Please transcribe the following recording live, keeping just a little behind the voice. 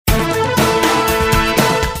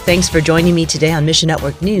Thanks for joining me today on Mission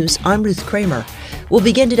Network News. I'm Ruth Kramer. We'll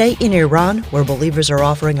begin today in Iran, where believers are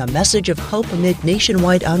offering a message of hope amid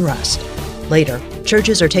nationwide unrest. Later,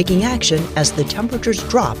 churches are taking action as the temperatures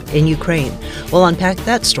drop in Ukraine. We'll unpack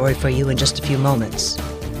that story for you in just a few moments.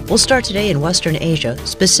 We'll start today in Western Asia,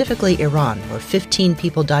 specifically Iran, where 15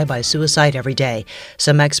 people die by suicide every day.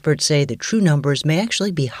 Some experts say the true numbers may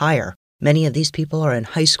actually be higher. Many of these people are in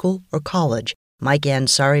high school or college. Mike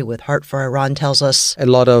Ansari with Heart for Iran tells us a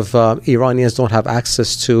lot of Iranians don't have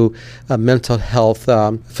access to mental health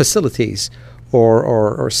facilities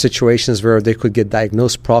or situations where they could get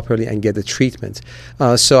diagnosed properly and get the treatment.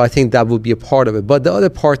 So I think that would be a part of it. But the other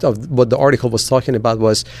part of what the article was talking about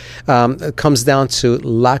was it comes down to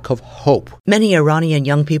lack of hope. Many Iranian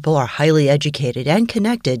young people are highly educated and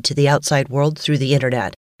connected to the outside world through the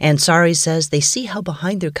internet. Ansari says they see how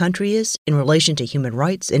behind their country is in relation to human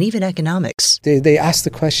rights and even economics. They ask the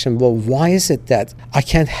question, well, why is it that I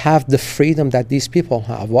can't have the freedom that these people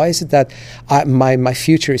have? Why is it that my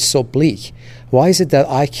future is so bleak? Why is it that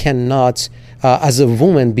I cannot, as a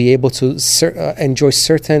woman, be able to enjoy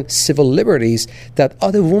certain civil liberties that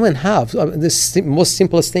other women have? The most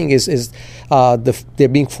simplest thing is they're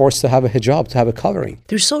being forced to have a hijab, to have a covering.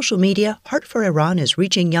 Through social media, Heart for Iran is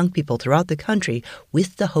reaching young people throughout the country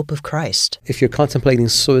with the hope of Christ. If you're contemplating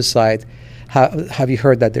suicide, have you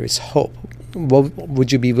heard that there is hope? What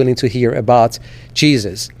would you be willing to hear about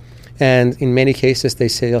Jesus? And in many cases, they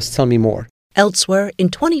say, just tell me more. Elsewhere, in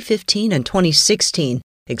 2015 and 2016,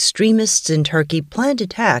 extremists in Turkey planned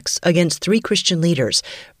attacks against 3 Christian leaders.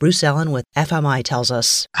 Bruce Allen with FMI tells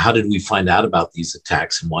us. How did we find out about these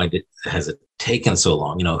attacks and why has it taken so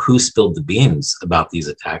long? Who spilled the beans about these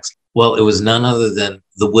attacks? Well, it was none other than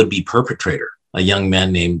the would-be perpetrator, a young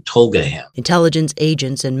man named Tolgahan. Intelligence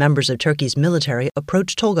agents and members of Turkey's military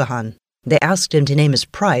approached Tolgahan. They asked him to name his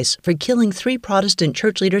price for killing 3 Protestant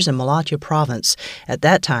church leaders in Malatya province. At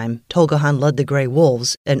that time, Tolgahan led the Grey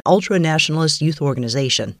Wolves, an ultra-nationalist youth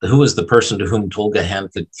organization. Who was the person to whom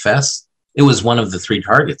Tolgahan confessed? It was one of the 3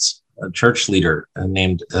 targets, a church leader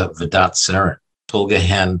named Vedat Sarin.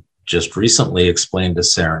 Tolgahan just recently explained to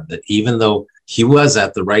Sarin that even though he was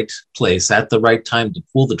at the right place at the right time to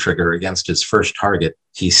pull the trigger against his first target,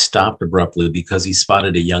 he stopped abruptly because he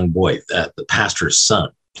spotted a young boy, the pastor's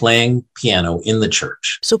son, playing piano in the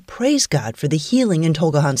church. So praise God for the healing in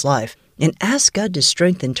Tolgahan's life and ask God to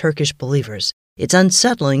strengthen Turkish believers. It's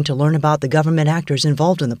unsettling to learn about the government actors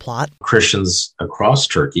involved in the plot. Christians across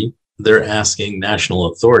Turkey, they're asking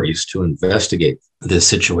national authorities to investigate this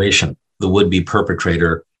situation. The would-be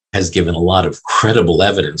perpetrator has given a lot of credible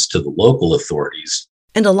evidence to the local authorities.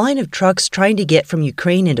 And a line of trucks trying to get from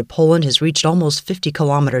Ukraine into Poland has reached almost 50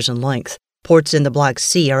 kilometers in length. Ports in the Black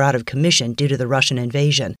Sea are out of commission due to the Russian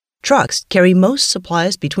invasion. Trucks carry most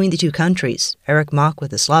supplies between the 2 countries. Eric Mock with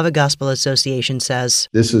the Slavic Gospel Association says,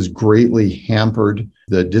 this has greatly hampered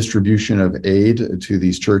the distribution of aid to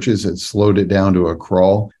these churches. It slowed it down to a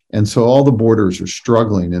crawl. And so all the borders are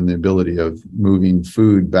struggling in the ability of moving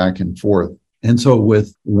food back and forth. And so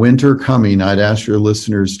with winter coming, I'd ask your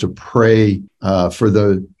listeners to pray for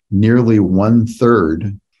the nearly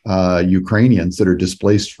 1/3 Ukrainians that are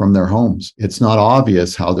displaced from their homes. It's not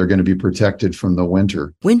obvious how they're going to be protected from the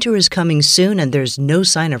winter. Winter is coming soon, and there's no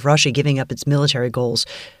sign of Russia giving up its military goals.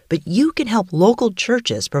 But you can help local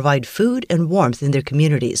churches provide food and warmth in their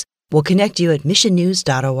communities. We'll connect you at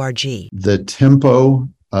missionnews.org. The tempo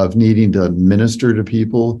of needing to minister to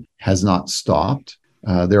people has not stopped.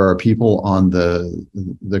 There are people on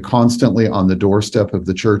the constantly on the doorstep of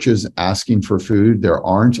the churches asking for food. There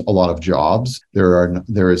aren't a lot of jobs.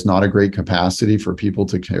 There is not a great capacity for people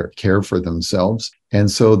to care for themselves. And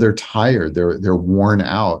so they're tired. They're worn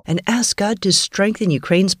out. And ask God to strengthen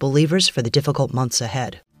Ukraine's believers for the difficult months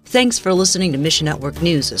ahead. Thanks for listening to Mission Network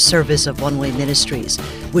News, a service of One Way Ministries.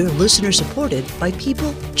 We're listener-supported by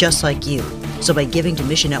people just like you. So by giving to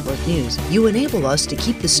Mission Network News, you enable us to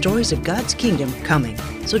keep the stories of God's kingdom coming.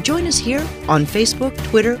 So join us here on Facebook,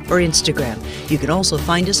 Twitter, or Instagram. You can also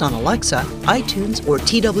find us on Alexa, iTunes, or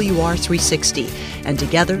TWR360. And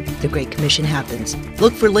together, the Great Commission happens.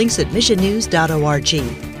 Look for links at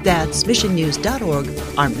missionnews.org. That's missionnews.org.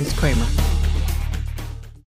 I'm Ruth Kramer.